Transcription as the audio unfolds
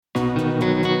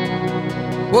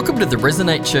Welcome to the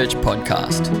Resonate Church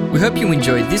podcast. We hope you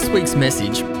enjoyed this week's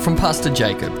message from Pastor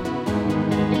Jacob.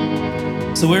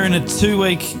 So we're in a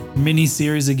 2-week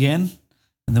mini-series again,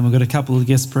 and then we've got a couple of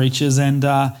guest preachers, and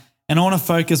I want to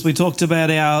focus. We talked about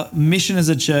our mission as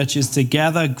a church is to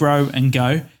gather, grow, and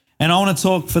go, and I want to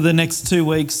talk for the next 2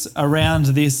 weeks around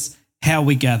this, how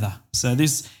we gather. So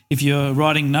this, if you're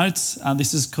writing notes,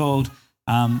 this is called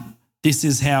This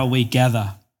is How We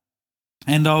Gather.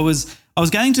 And I was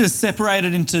going to separate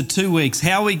it into 2 weeks,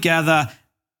 how we gather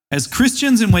as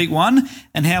Christians in week 1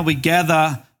 and how we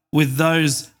gather with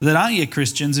those that aren't yet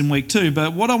Christians in week 2.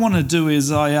 But what I want to do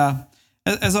is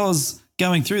as I was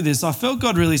going through this, I felt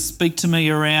God really speak to me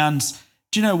around,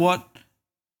 do you know what?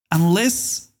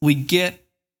 Unless we get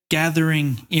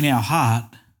gathering in our heart,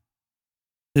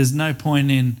 there's no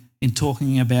point in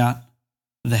talking about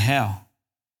the how.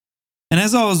 And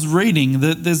as I was reading,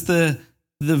 there's the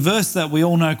verse that we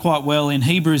all know quite well in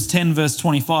Hebrews 10 verse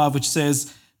 25, which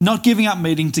says, not giving up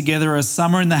meeting together as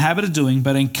some are in the habit of doing,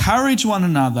 but encourage one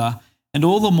another, and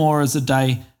all the more as the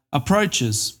day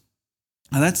approaches.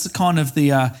 Now that's the kind of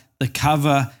the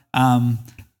cover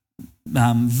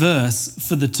verse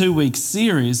for the 2-week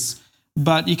series,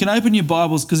 but you can open your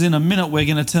Bibles because in a minute we're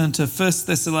going to turn to 1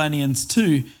 Thessalonians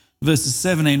 2 verses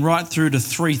 17 right through to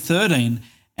 3:13.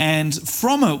 And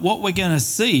from it, what we're going to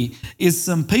see is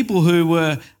some people who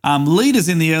were leaders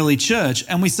in the early church,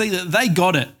 and we see that they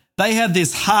got it. They had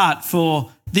this heart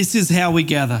for this is how we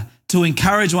gather, to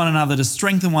encourage one another, to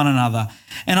strengthen one another.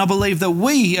 And I believe that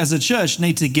we as a church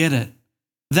need to get it,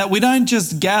 that we don't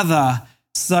just gather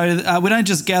so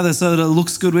that it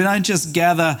looks good. We don't just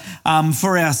gather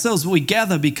for ourselves, but we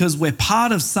gather because we're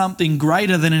part of something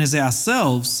greater than it is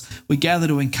ourselves. We gather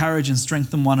to encourage and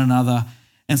strengthen one another.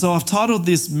 And so I've titled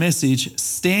this message,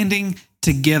 Standing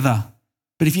Together.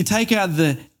 But if you take out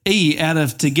the E out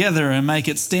of together and make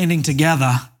it standing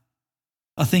together,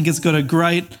 I think it's got a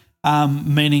great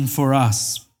meaning for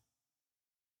us.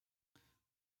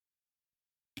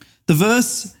 The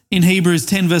verse in Hebrews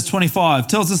 10 verse 25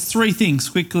 tells us 3 things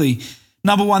quickly.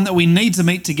 Number 1, that we need to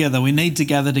meet together. We need to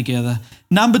gather together.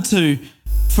 Number 2,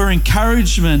 for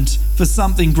encouragement for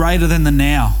something greater than the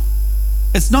now.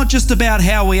 It's not just about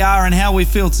how we are and how we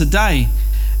feel today.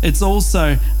 It's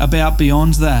also about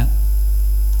beyond that.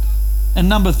 And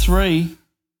number 3,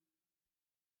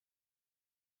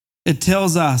 it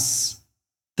tells us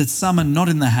that some are not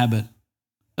in the habit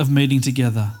of meeting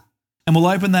together. And we'll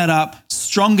open that up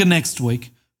stronger next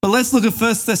week. But let's look at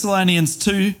 1 Thessalonians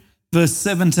 2 verse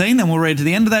 17, and we'll read to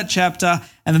the end of that chapter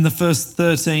and then the first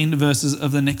 13 verses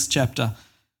of the next chapter.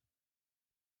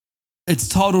 It's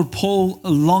titled Paul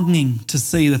Longing to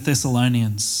See the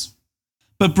Thessalonians.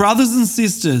 But brothers and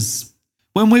sisters,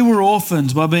 when we were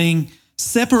orphaned by being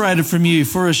separated from you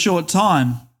for a short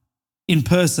time, in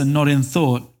person, not in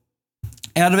thought,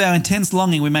 out of our intense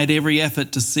longing we made every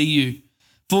effort to see you,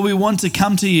 for we want to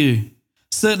come to you.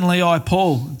 Certainly I,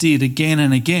 Paul, did again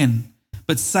and again,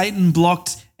 but Satan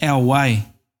blocked our way.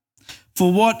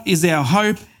 For what is our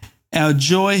hope, our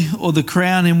joy, or the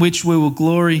crown in which we will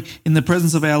glory in the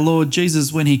presence of our Lord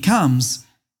Jesus when he comes?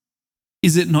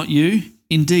 Is it not you?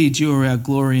 Indeed, you are our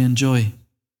glory and joy.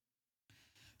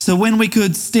 So when we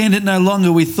could stand it no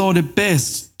longer, we thought it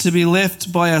best to be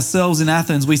left by ourselves in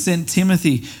Athens. We sent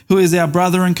Timothy, who is our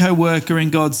brother and co-worker in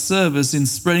God's service in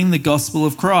spreading the gospel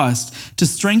of Christ, to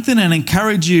strengthen and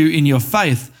encourage you in your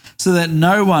faith, so that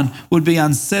no one would be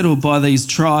unsettled by these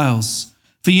trials.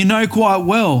 For you know quite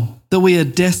well that we are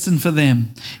destined for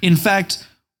them. In fact,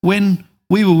 when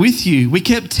we were with you, we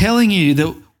kept telling you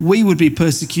that we would be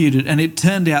persecuted, and it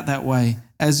turned out that way,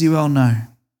 as you well know.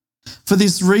 For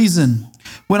this reason,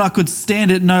 when I could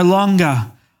stand it no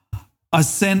longer, I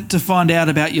sent to find out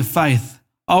about your faith.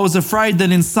 I was afraid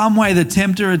that in some way the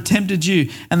tempter had tempted you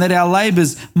and that our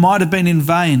labours might have been in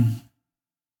vain.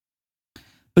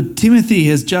 But Timothy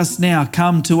has just now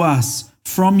come to us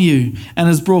from you and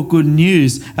has brought good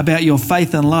news about your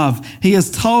faith and love. He has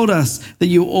told us that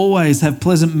you always have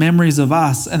pleasant memories of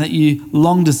us and that you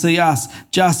long to see us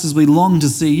just as we long to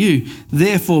see you.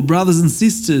 Therefore, brothers and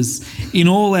sisters, in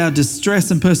all our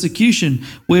distress and persecution,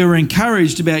 we are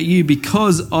encouraged about you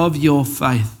because of your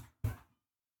faith.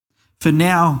 For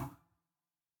now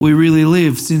we really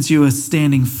live since you are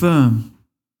standing firm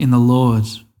in the Lord.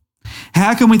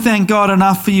 How can we thank God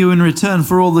enough for you in return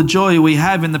for all the joy we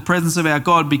have in the presence of our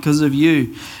God because of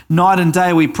you? Night and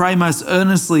day we pray most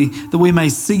earnestly that we may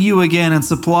see you again and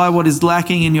supply what is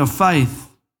lacking in your faith.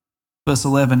 Verse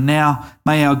 11, now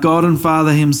may our God and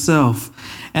Father himself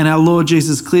and our Lord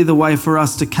Jesus clear the way for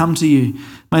us to come to you.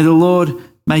 May the Lord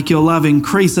make your love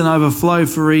increase and overflow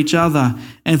for each other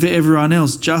and for everyone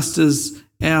else, just as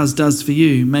ours does for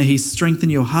you. May he strengthen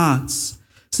your hearts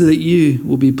so that you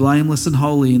will be blameless and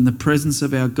holy in the presence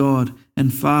of our God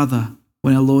and Father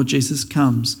when our Lord Jesus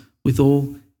comes with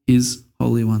all his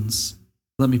holy ones.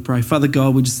 Let me pray. Father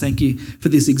God, we just thank you for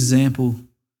this example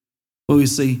where we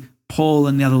see Paul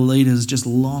and the other leaders just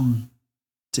long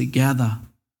to gather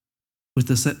with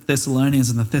the Thessalonians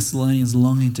and the Thessalonians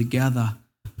longing to gather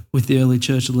with the early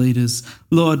church leaders.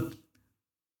 Lord,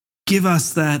 give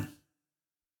us that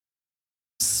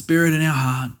spirit in our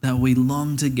heart that we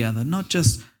long to gather, not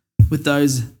just with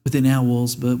those within our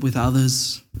walls, but with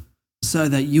others, so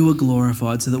that you are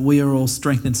glorified, so that we are all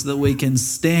strengthened, so that we can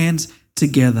stand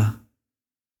together.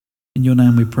 In your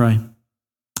name we pray.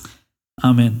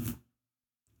 Amen.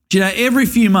 Do you know, every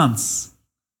few months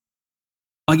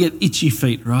I get itchy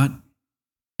feet, right?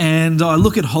 And I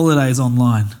look at holidays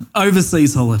online,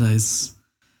 overseas holidays.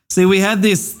 See, we had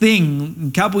this thing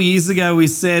a couple of years ago. We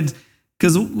said,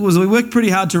 because we worked pretty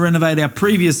hard to renovate our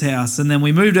previous house, and then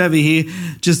we moved over here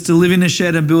just to live in a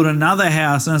shed and build another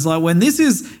house. And it's like, when this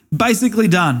is basically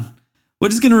done, we're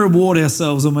just going to reward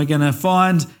ourselves, and we're going to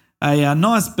find a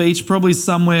nice beach, probably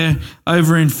somewhere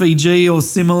over in Fiji or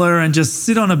similar, and just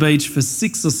sit on a beach for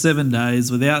 6 or 7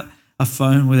 days without a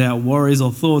phone, without worries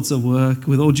or thoughts of work.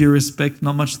 With all due respect,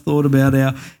 not much thought about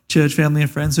our church family and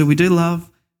friends who we do love.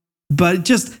 But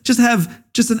just have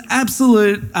just an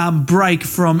absolute break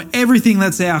from everything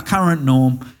that's our current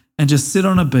norm, and just sit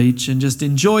on a beach and just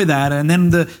enjoy that. And then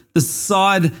the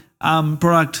side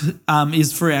product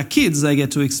is for our kids. They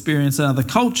get to experience another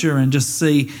culture and just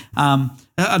see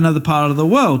another part of the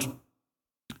world.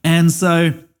 And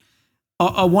so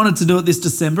I wanted to do it this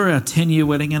December, our 10-year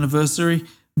wedding anniversary.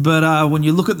 But when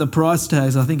you look at the price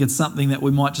tags, I think it's something that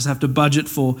we might just have to budget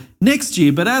for next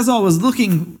year. But as I was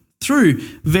looking through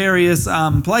various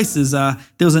places, there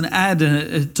was an ad and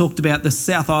it talked about the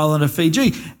South Island of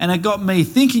Fiji, and it got me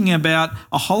thinking about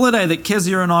a holiday that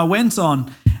Kezia and I went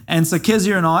on. And so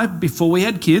Kezia and I, before we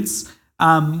had kids,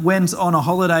 went on a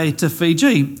holiday to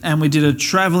Fiji, and we did a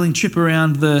travelling trip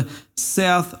around the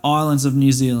South Islands of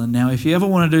New Zealand. Now, if you ever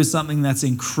want to do something that's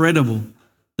incredible,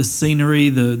 the scenery,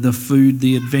 the food,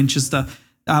 the adventure stuff,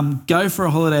 go for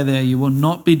a holiday there. You will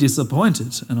not be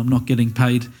disappointed. And I'm not getting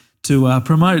paid to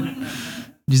promote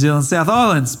New Zealand South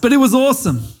Islands, but it was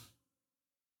awesome.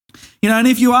 You know, and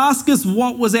if you ask us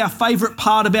what was our favourite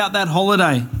part about that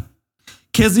holiday,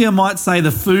 Kezia might say the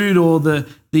food or the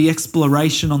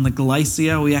exploration on the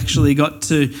glacier. We actually got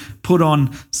to put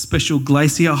on special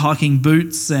glacier hiking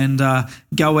boots and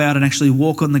go out and actually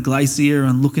walk on the glacier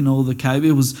and look in all the cave.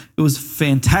 It was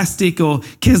fantastic. Or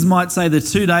Kez might say the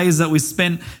 2 days that we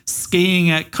spent skiing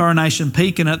at Coronation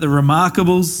Peak and at the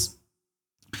Remarkables,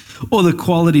 or the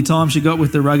quality time she got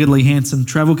with the ruggedly handsome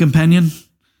travel companion.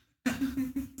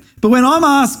 But when I'm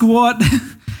asked what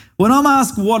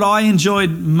I enjoyed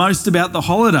most about the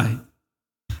holiday,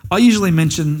 I usually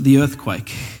mention the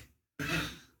earthquake.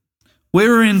 We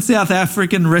were in South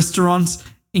African restaurant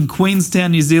in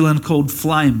Queenstown, New Zealand called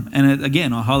Flame. And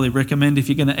again, I highly recommend if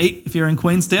you're going to eat, if you're in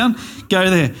Queenstown, go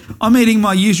there. I'm eating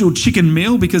my usual chicken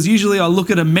meal because usually I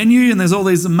look at a menu and there's all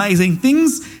these amazing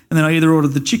things, and then I either order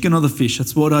the chicken or the fish.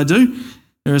 That's what I do.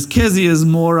 Whereas Kezia is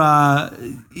more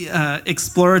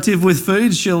explorative with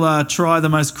food. She'll try the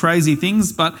most crazy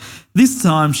things. But this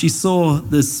time she saw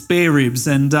the spare ribs,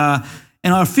 and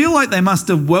I feel like they must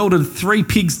have welded 3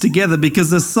 pigs together, because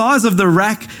the size of the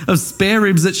rack of spare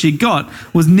ribs that she got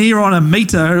was near on a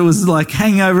metre. It was like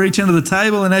hanging over each end of the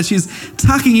table, and as she's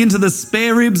tucking into the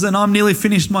spare ribs and I'm nearly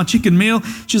finished my chicken meal,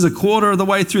 she's a quarter of the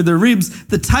way through the ribs,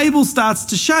 the table starts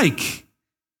to shake.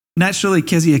 Naturally,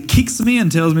 Kezia kicks me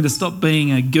and tells me to stop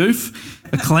being a goof,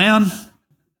 a clown.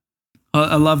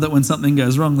 I love that when something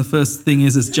goes wrong, the first thing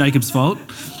is it's Jacob's fault.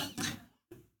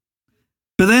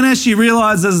 But then as she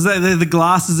realises that the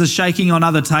glasses are shaking on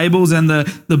other tables and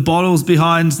the bottles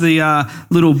behind the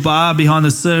little bar behind the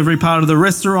servery part of the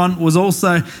restaurant was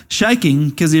also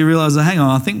shaking, because you realise, hang on,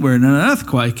 I think we're in an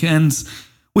earthquake. And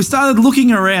we started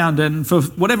looking around, and for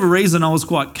whatever reason I was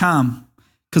quite calm,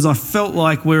 because I felt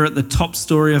like we're at the top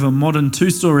story of a modern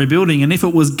 2-story building, and if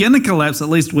it was going to collapse, at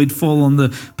least we'd fall on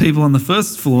the people on the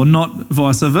first floor, not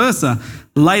vice versa.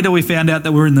 Later we found out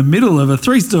that we're in the middle of a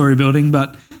 3-story building,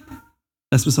 but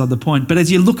that's beside the point. But as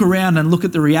you look around and look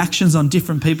at the reactions on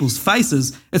different people's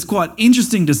faces, it's quite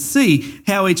interesting to see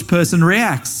how each person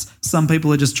reacts. Some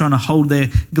people are just trying to hold their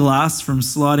glass from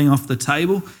sliding off the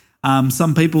table.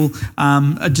 Some people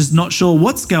are just not sure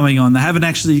what's going on. They haven't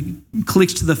actually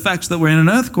clicked to the fact that we're in an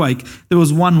earthquake. There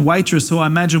was one waitress who I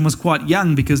imagine was quite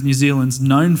young, because New Zealand's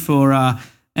known for,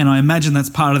 and I imagine that's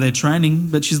part of their training,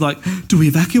 but she's like, do we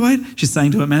evacuate? She's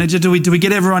saying to her manager, do we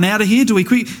get everyone out of here? Do we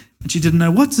quick? and she didn't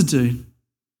know what to do.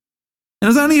 And it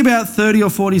was only about 30 or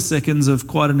 40 seconds of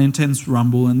quite an intense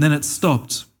rumble, and then it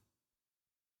stopped.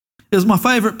 It was my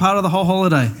favourite part of the whole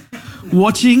holiday,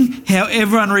 watching how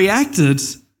everyone reacted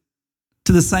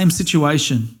to the same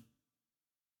situation.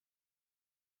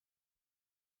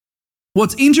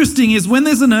 What's interesting is when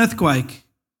there's an earthquake,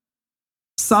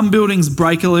 some buildings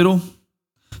break a little,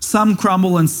 some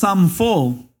crumble and some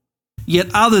fall, yet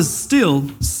others still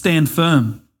stand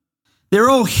firm. They're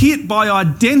all hit by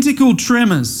identical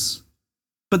tremors,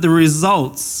 but the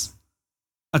results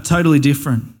are totally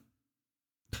different.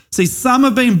 See, some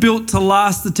have been built to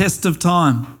last the test of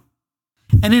time.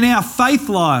 And in our faith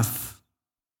life,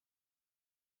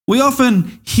 we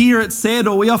often hear it said,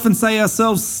 or we often say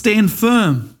ourselves, stand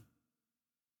firm.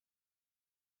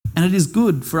 And it is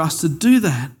good for us to do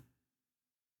that.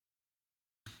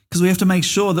 Because we have to make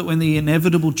sure that when the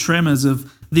inevitable tremors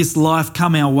of this life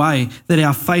come our way, that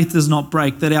our faith does not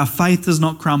break, that our faith does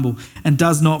not crumble and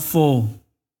does not fall,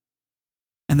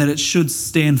 and that it should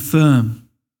stand firm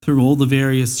through all the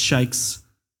various shakes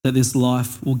that this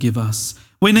life will give us.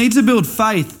 We need to build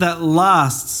faith that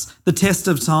lasts the test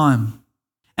of time.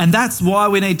 And that's why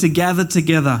we need to gather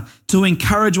together, to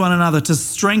encourage one another, to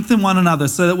strengthen one another,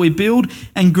 so that we build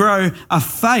and grow a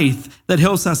faith that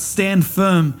helps us stand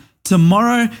firm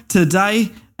tomorrow,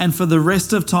 today, and for the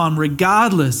rest of time,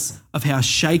 regardless of how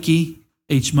shaky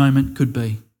each moment could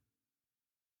be.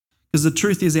 Because the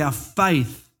truth is, our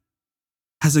faith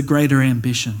has a greater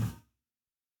ambition.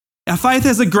 Our faith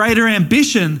has a greater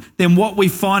ambition than what we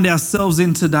find ourselves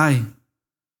in today.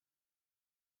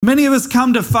 Many of us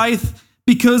come to faith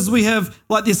because we have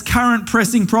like this current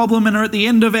pressing problem and are at the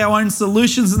end of our own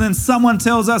solutions, and then someone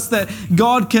tells us that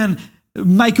God can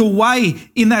make a way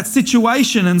in that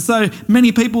situation. And so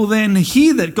many people then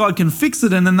hear that God can fix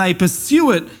it, and then they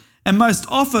pursue it. And most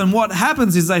often what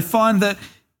happens is they find that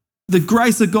the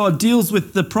grace of God deals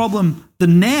with the problem, the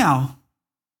now,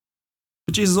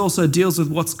 but Jesus also deals with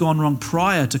what's gone wrong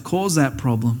prior to cause that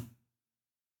problem.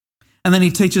 And then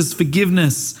he teaches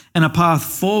forgiveness and a path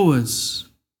forwards.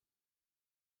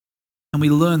 And we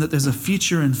learn that there's a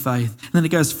future in faith. And then it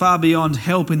goes far beyond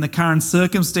help in the current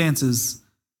circumstances,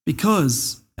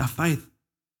 because our faith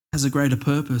has a greater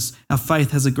purpose. Our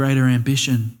faith has a greater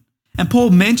ambition. And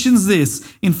Paul mentions this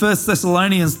in 1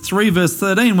 Thessalonians 3 verse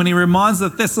 13 when he reminds the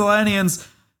Thessalonians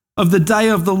of the day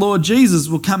of the Lord Jesus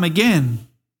will come again.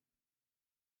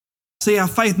 See, our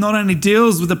faith not only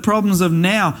deals with the problems of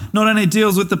now, not only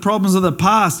deals with the problems of the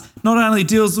past, not only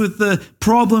deals with the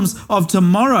problems of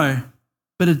tomorrow,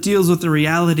 but it deals with the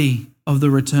reality of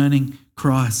the returning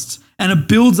Christ. And it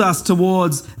builds us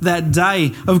towards that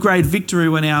day of great victory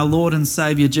when our Lord and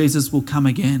Saviour Jesus will come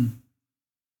again.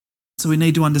 So we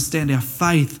need to understand our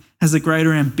faith has a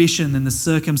greater ambition than the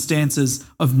circumstances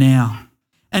of now.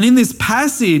 And in this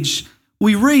passage,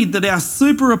 we read that our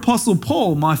super apostle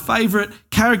Paul, my favourite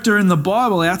character in the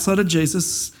Bible outside of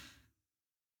Jesus,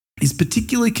 is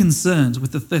particularly concerned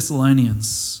with the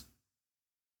Thessalonians.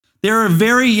 They're a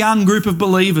very young group of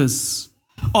believers,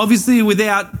 obviously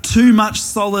without too much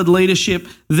solid leadership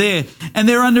there. And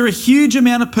they're under a huge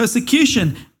amount of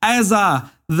persecution, as are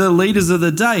the leaders of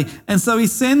the day. And so he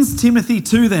sends Timothy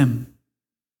to them.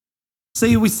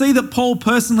 See, we see that Paul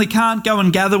personally can't go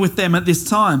and gather with them at this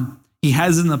time. He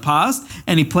has in the past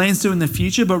and he plans to in the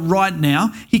future, but right now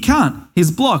he can't.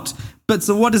 He's blocked. But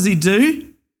so what does he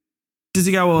do? Does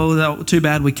he go, well, too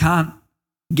bad we can't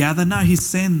gather? No, he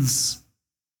sends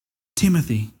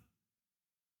Timothy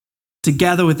to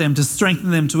gather with them, to strengthen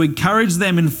them, to encourage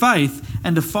them in faith,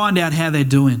 and to find out how they're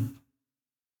doing.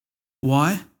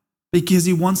 Why? Because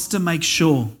he wants to make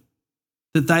sure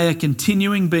that they are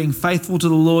continuing being faithful to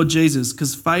the Lord Jesus,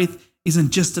 because faith isn't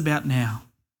just about now.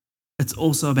 It's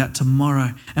also about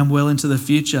tomorrow and well into the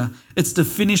future. It's to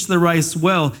finish the race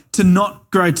well, to not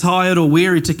grow tired or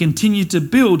weary, to continue to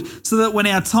build so that when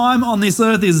our time on this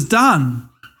earth is done,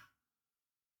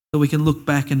 that we can look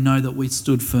back and know that we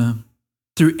stood firm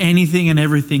through anything and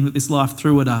everything that this life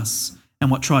threw at us and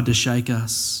what tried to shake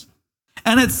us.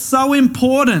 And it's so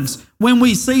important when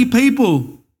we see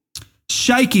people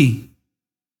shaky,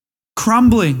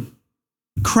 crumbling,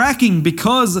 cracking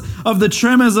because of the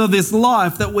tremors of this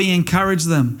life, that we encourage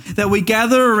them, that we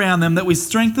gather around them, that we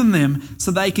strengthen them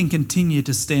so they can continue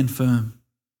to stand firm.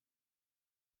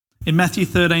 In Matthew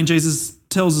 13, Jesus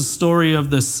tells a story of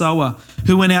the sower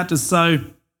who went out to sow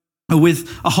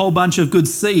with a whole bunch of good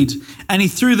seed. And he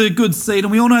threw the good seed,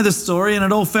 and we all know the story, and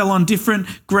it all fell on different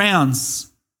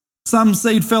grounds. Some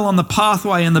seed fell on the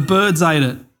pathway and the birds ate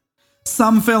it.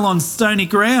 Some fell on stony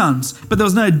ground, but there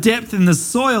was no depth in the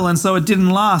soil, and so it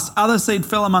didn't last. Other seed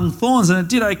fell among thorns, and it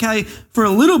did okay for a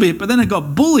little bit, but then it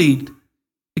got bullied.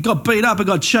 It got beat up, it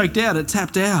got choked out, it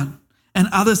tapped out. And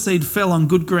other seed fell on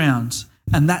good ground,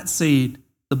 and that seed,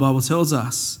 the Bible tells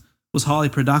us, was highly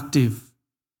productive.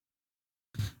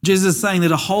 Jesus is saying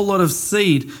that a whole lot of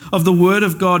seed of the Word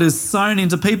of God is sown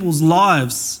into people's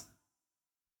lives,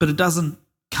 but it doesn't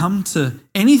come to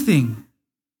anything.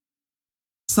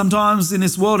 Sometimes in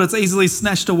this world it's easily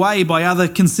snatched away by other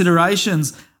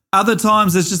considerations. Other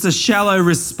times it's just a shallow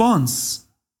response.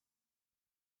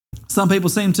 Some people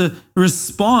seem to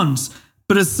respond,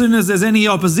 but as soon as there's any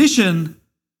opposition,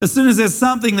 as soon as there's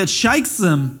something that shakes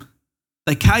them,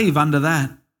 they cave under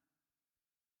that.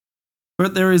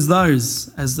 But there is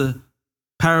those, as the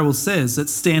parable says, that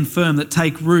stand firm, that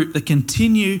take root, that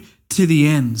continue to the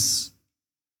ends.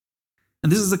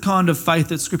 And this is the kind of faith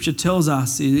that Scripture tells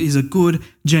us is a good,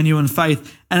 genuine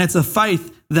faith. And it's a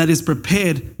faith that is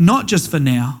prepared not just for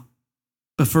now,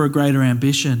 but for a greater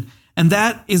ambition. And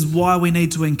that is why we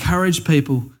need to encourage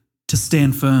people to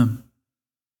stand firm.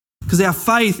 Because our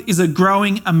faith is a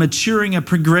growing, a maturing, a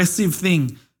progressive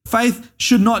thing. Faith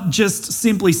should not just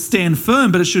simply stand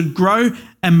firm, but it should grow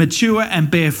and mature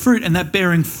and bear fruit. And that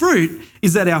bearing fruit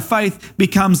is that our faith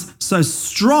becomes so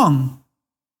strong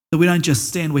that we don't just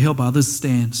stand, we help others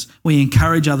stand. We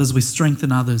encourage others, we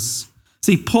strengthen others.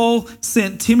 See, Paul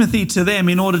sent Timothy to them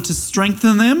in order to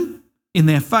strengthen them in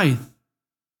their faith.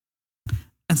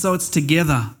 And so it's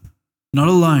together, not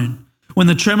alone. When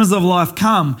the tremors of life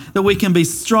come, that we can be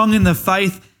strong in the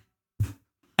faith.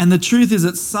 And the truth is,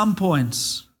 at some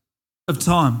point of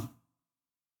time,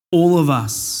 all of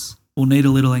us will need a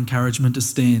little encouragement to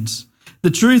stand.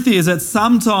 The truth is, at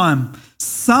some time,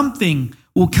 something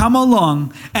will come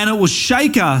along and it will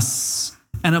shake us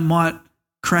and it might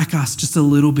crack us just a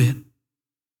little bit.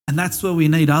 And that's where we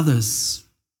need others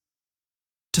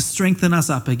to strengthen us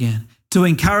up again, to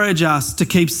encourage us to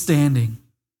keep standing.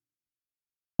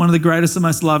 One of the greatest and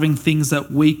most loving things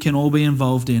that we can all be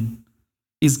involved in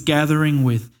is gathering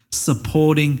with,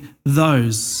 supporting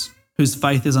those whose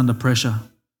faith is under pressure.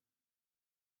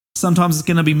 Sometimes it's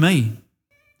going to be me.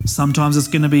 Sometimes it's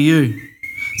going to be you.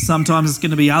 Sometimes it's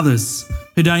going to be others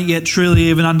who don't yet truly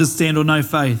even understand or know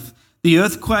faith. The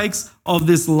earthquakes of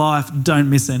this life don't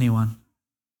miss anyone.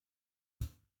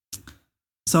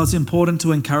 So it's important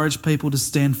to encourage people to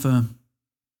stand firm.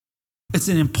 It's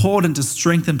important to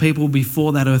strengthen people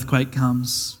before that earthquake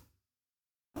comes.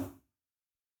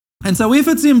 And so if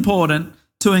it's important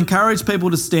to encourage people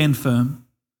to stand firm,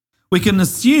 we can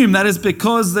assume that is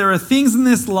because there are things in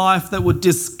this life that would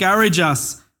discourage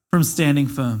us from standing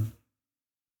firm.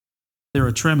 There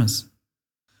are tremors.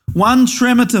 One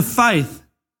tremor to faith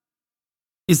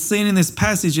is seen in this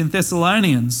passage in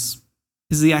Thessalonians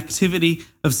is the activity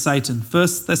of Satan. 1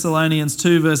 Thessalonians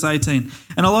 2 verse 18.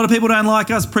 And a lot of people don't like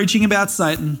us preaching about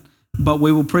Satan, but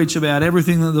we will preach about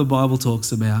everything that the Bible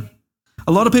talks about.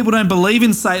 A lot of people don't believe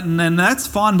in Satan, and that's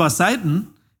fine by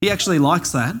Satan. He actually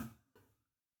likes that.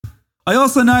 I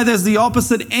also know there's the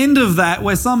opposite end of that,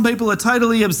 where some people are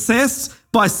totally obsessed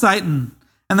by Satan.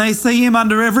 And they see him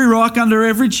under every rock, under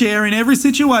every chair, in every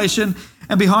situation,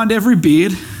 and behind every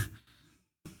beard.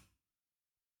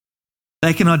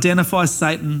 They can identify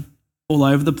Satan all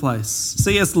over the place.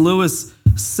 C.S. Lewis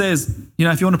says,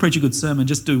 if you want to preach a good sermon,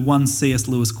 just do one C.S.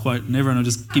 Lewis quote and everyone will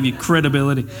just give you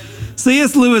credibility.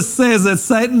 C.S. Lewis says that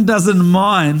Satan doesn't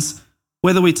mind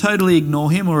whether we totally ignore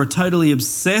him or are totally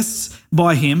obsessed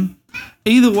by him.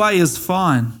 Either way is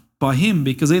fine by him,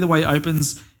 because either way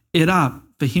opens it up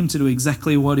for him to do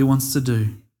exactly what he wants to do.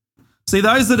 See,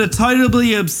 those that are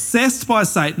totally obsessed by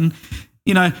Satan,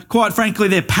 quite frankly,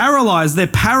 they're paralyzed, they're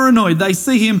paranoid, they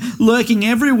see him lurking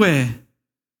everywhere.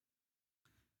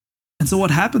 And so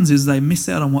what happens is they miss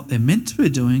out on what they're meant to be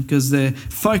doing, because their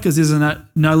focus isn't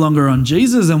no longer on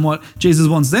Jesus and what Jesus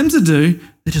wants them to do.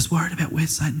 They're just worried about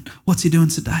where's Satan, what's he doing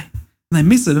today? And they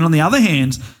miss it. And on the other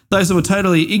hand, those who are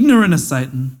totally ignorant of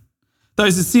Satan,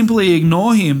 those who simply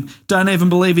ignore him, don't even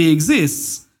believe he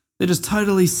exists, they just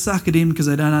totally suck it in because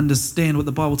they don't understand what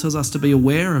the Bible tells us to be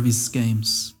aware of his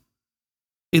schemes.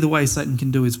 Either way, Satan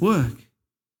can do his work.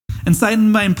 And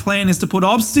Satan's main plan is to put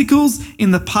obstacles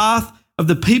in the path of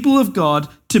the people of God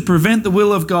to prevent the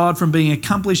will of God from being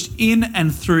accomplished in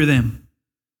and through them.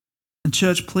 And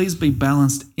church, please be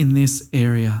balanced in this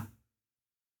area.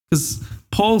 Because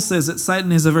Paul says that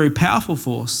Satan is a very powerful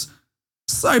force.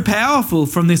 So powerful,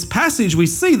 from this passage we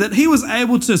see that he was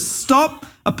able to stop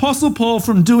Apostle Paul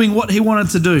from doing what he wanted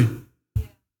to do.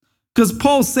 Because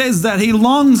Paul says that he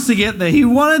longs to get there. He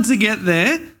wanted to get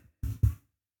there,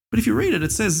 But if you read it,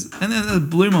 it says, and then it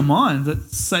blew my mind that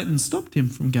Satan stopped him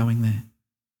from going there.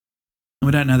 And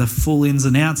we don't know the full ins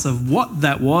and outs of what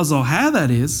that was or how that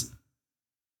is.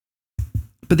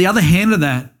 But the other hand of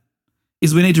that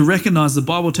is we need to recognize the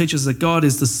Bible teaches that God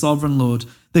is the sovereign Lord,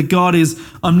 that God is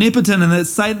omnipotent, and that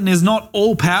Satan is not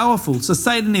all-powerful. So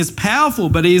Satan is powerful,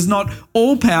 but he is not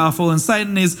all-powerful, and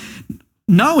Satan is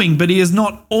knowing, but he is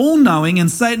not all-knowing,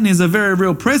 and Satan is a very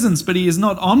real presence, but he is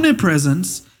not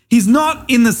omnipresent. He's not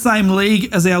in the same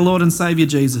league as our Lord and Saviour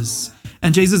Jesus.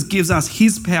 And Jesus gives us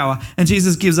his power, and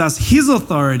Jesus gives us his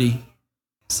authority.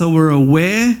 So we're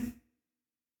aware,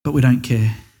 but we don't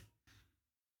care.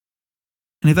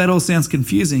 And if that all sounds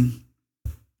confusing,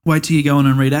 wait till you go on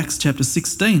and read Acts chapter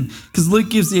 16, because Luke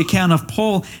gives the account of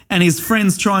Paul and his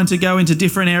friends trying to go into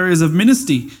different areas of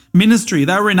ministry.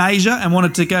 They were in Asia and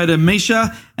wanted to go to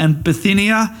Mysia and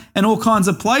Bithynia and all kinds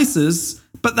of places,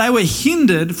 but they were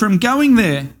hindered from going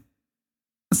there.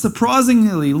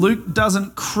 Surprisingly, Luke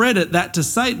doesn't credit that to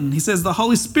Satan. He says the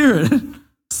Holy Spirit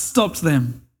stopped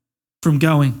them from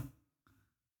going.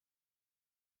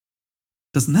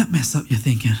 Doesn't that mess up your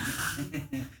thinking?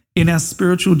 In our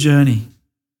spiritual journey,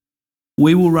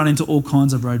 we will run into all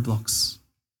kinds of roadblocks,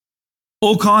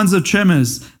 all kinds of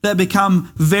tremors that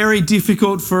become very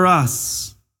difficult for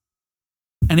us.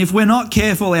 And if we're not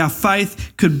careful, our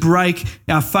faith could break,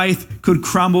 our faith could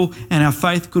crumble, and our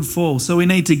faith could fall. So we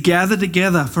need to gather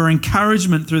together for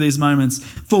encouragement through these moments,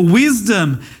 for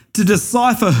wisdom to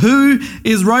decipher who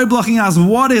is roadblocking us,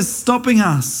 what is stopping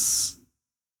us,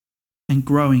 and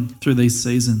growing through these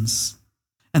seasons.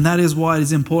 And that is why it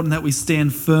is important that we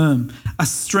stand firm, are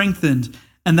strengthened,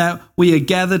 and that we are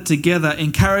gathered together,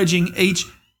 encouraging each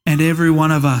and every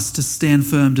one of us to stand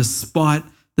firm despite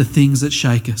the things that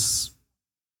shake us.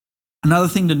 Another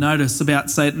thing to notice about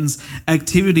Satan's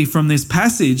activity from this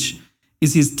passage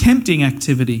is his tempting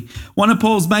activity. One of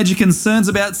Paul's major concerns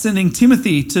about sending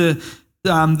Timothy to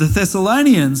the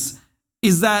Thessalonians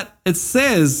is that it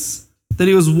says that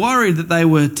he was worried that they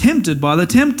were tempted by the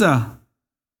tempter.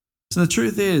 So the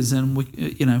truth is, and we,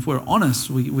 if we're honest,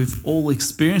 we've all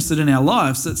experienced it in our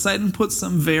lives, that Satan puts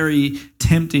some very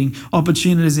tempting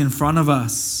opportunities in front of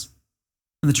us.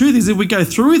 And the truth is, if we go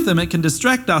through with them, it can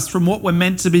distract us from what we're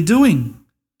meant to be doing.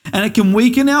 And it can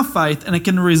weaken our faith, and it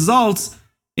can result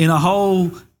in a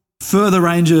whole further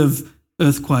range of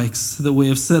earthquakes that we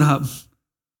have set up.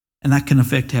 And that can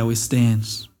affect how we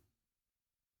stand.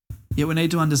 Yet we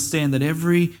need to understand that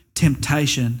every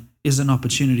temptation is an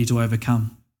opportunity to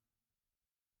overcome.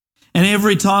 And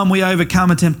every time we overcome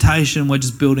a temptation, we're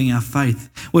just building our faith.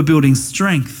 We're building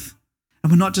strength.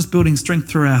 And we're not just building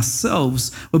strength for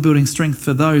ourselves, we're building strength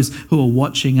for those who are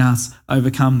watching us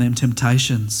overcome them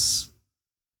temptations.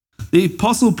 The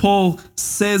Apostle Paul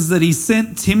says that he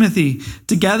sent Timothy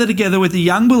to gather together with the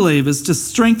young believers to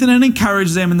strengthen and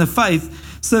encourage them in the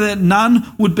faith so that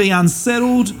none would be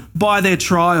unsettled by their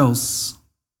trials.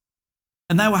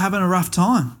 And they were having a rough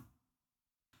time.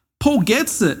 Paul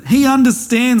gets it. He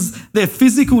understands their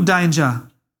physical danger.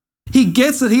 He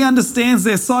gets it. He understands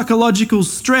their psychological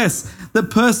stress, the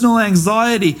personal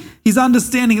anxiety. He's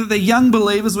understanding that they're young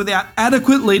believers without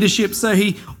adequate leadership, so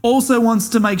he also wants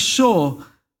to make sure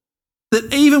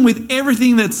that even with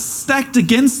everything that's stacked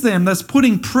against them, that's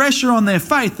putting pressure on their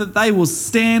faith, that they will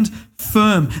stand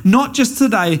firm, not just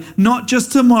today, not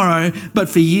just tomorrow, but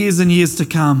for years and years to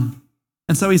come.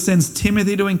 And so he sends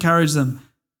Timothy to encourage them,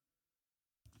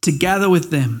 to gather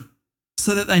with them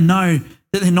so that they know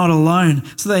that they're not alone,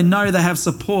 so they know they have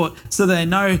support, so they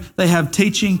know they have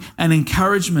teaching and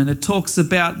encouragement. It talks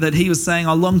about that he was saying,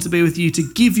 I long to be with you to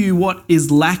give you what is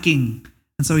lacking.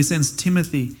 And so he sends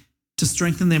Timothy to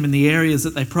strengthen them in the areas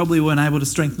that they probably weren't able to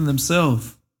strengthen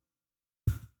themselves.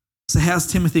 So how's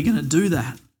Timothy going to do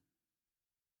that?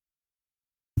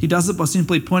 He does it by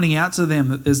simply pointing out to them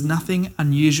that there's nothing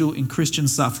unusual in Christian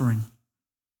suffering.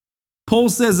 Paul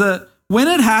says that when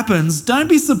it happens, don't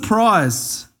be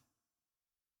surprised.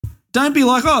 Don't be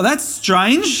like, oh, that's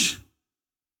strange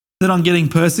that I'm getting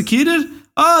persecuted.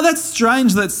 Oh, that's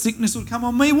strange that sickness would come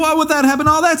on me. Why would that happen?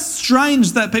 Oh, that's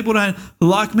strange that people don't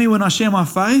like me when I share my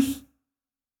faith.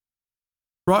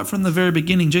 Right from the very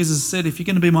beginning, Jesus said, if you're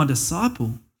going to be my disciple,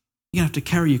 you're going to have to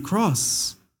carry your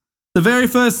cross. The very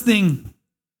first thing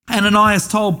Ananias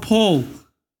told Paul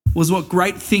was what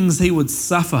great things he would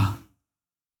suffer.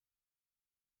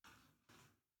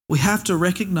 We have to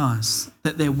recognize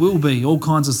that there will be all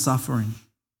kinds of suffering.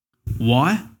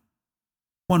 Why?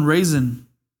 One reason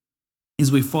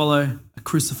is we follow a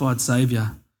crucified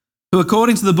Saviour who,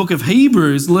 according to the book of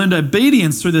Hebrews, learned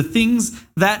obedience through the things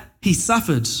that he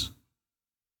suffered.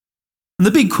 And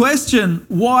the big question,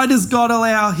 why does God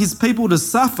allow his people to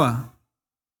suffer?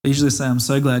 I usually say, I'm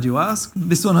so glad you asked.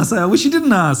 This one I say, I wish you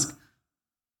didn't ask.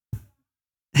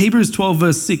 Hebrews 12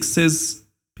 verse 6 says,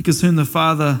 because whom the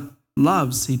Father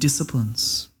loves, he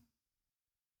disciplines.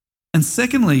 And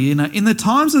secondly, in the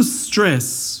times of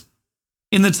stress,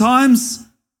 in the times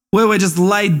where we're just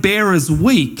laid bare as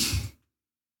weak,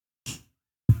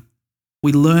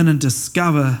 we learn and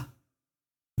discover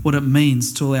what it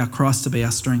means to allow Christ to be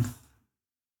our strength.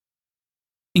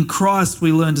 In Christ,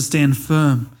 we learn to stand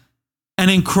firm.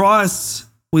 And in Christ,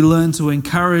 we learn to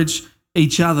encourage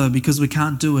each other because we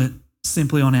can't do it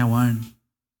simply on our own.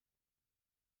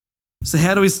 So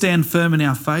how do we stand firm in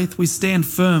our faith? We stand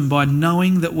firm by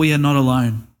knowing that we are not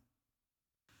alone.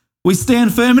 We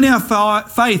stand firm in our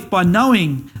faith by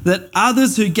knowing that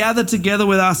others who gather together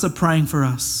with us are praying for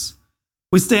us.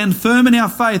 We stand firm in our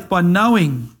faith by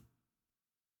knowing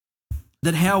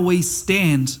that how we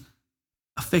stand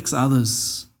affects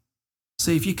others.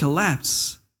 See, if you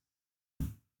collapse,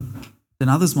 then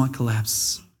others might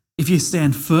collapse. If you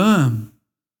stand firm,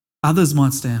 others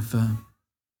might stand firm.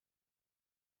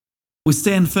 We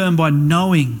stand firm by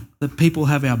knowing that people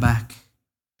have our back.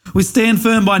 We stand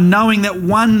firm by knowing that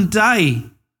one day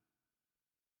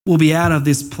we'll be out of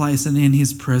this place and in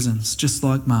his presence, just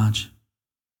like Marge.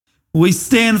 We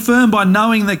stand firm by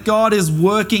knowing that God is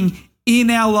working in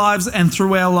our lives and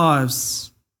through our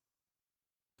lives.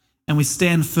 And we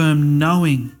stand firm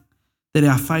knowing that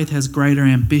our faith has greater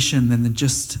ambition than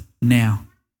just now.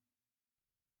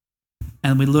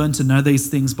 And we learn to know these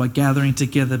things by gathering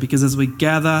together, because as we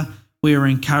gather, we are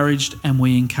encouraged and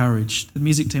we encourage. The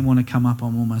music team want to come up.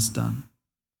 I'm almost done.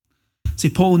 See,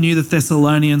 Paul knew the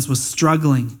Thessalonians were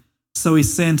struggling, so he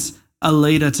sent a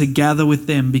leader to gather with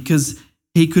them because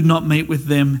he could not meet with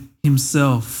them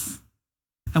himself.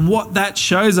 And what that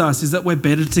shows us is that we're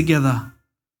better together,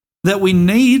 that we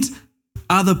need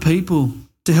other people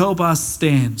to help us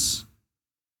stand.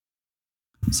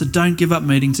 So don't give up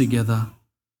meeting together.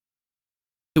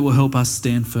 It will help us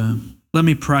stand firm. Let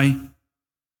me pray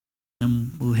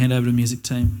and we'll hand over to the music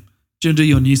team. Do you want to do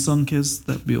your new song, Kez?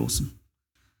 That would be awesome.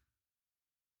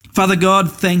 Father God,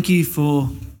 thank you for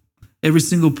every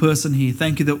single person here.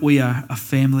 Thank you that we are a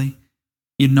family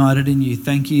united in you.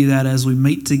 Thank you that as we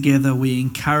meet together, we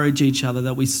encourage each other,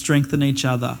 that we strengthen each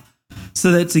other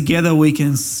so that together we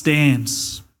can stand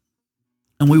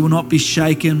and we will not be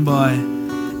shaken by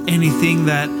anything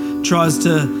that tries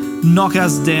to knock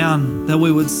us down, that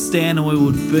we would stand and we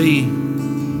would be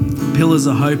pillars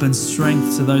of hope and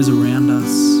strength to those around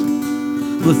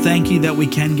us. Lord, thank you that we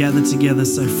can gather together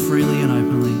so freely and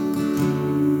openly.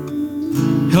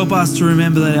 Help us to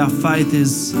remember that our faith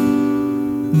is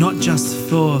not just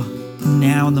for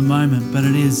now in the moment, but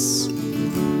it is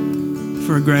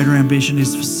for a greater ambition,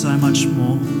 is for so much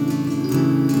more.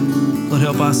 Lord,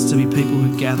 help us to be people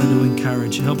who gather to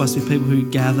encourage. Help us to be people who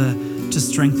gather to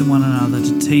strengthen one another,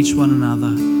 to teach one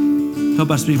another.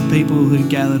 Help us to be people who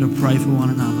gather to pray for one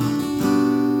another.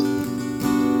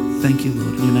 Thank you,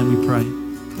 Lord. In your name we pray.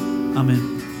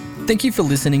 Amen. Thank you for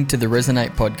listening to the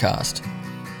Resonate podcast.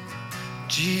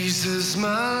 Jesus, my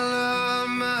love,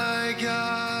 my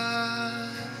God,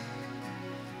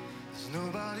 there's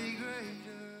nobody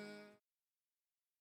greater.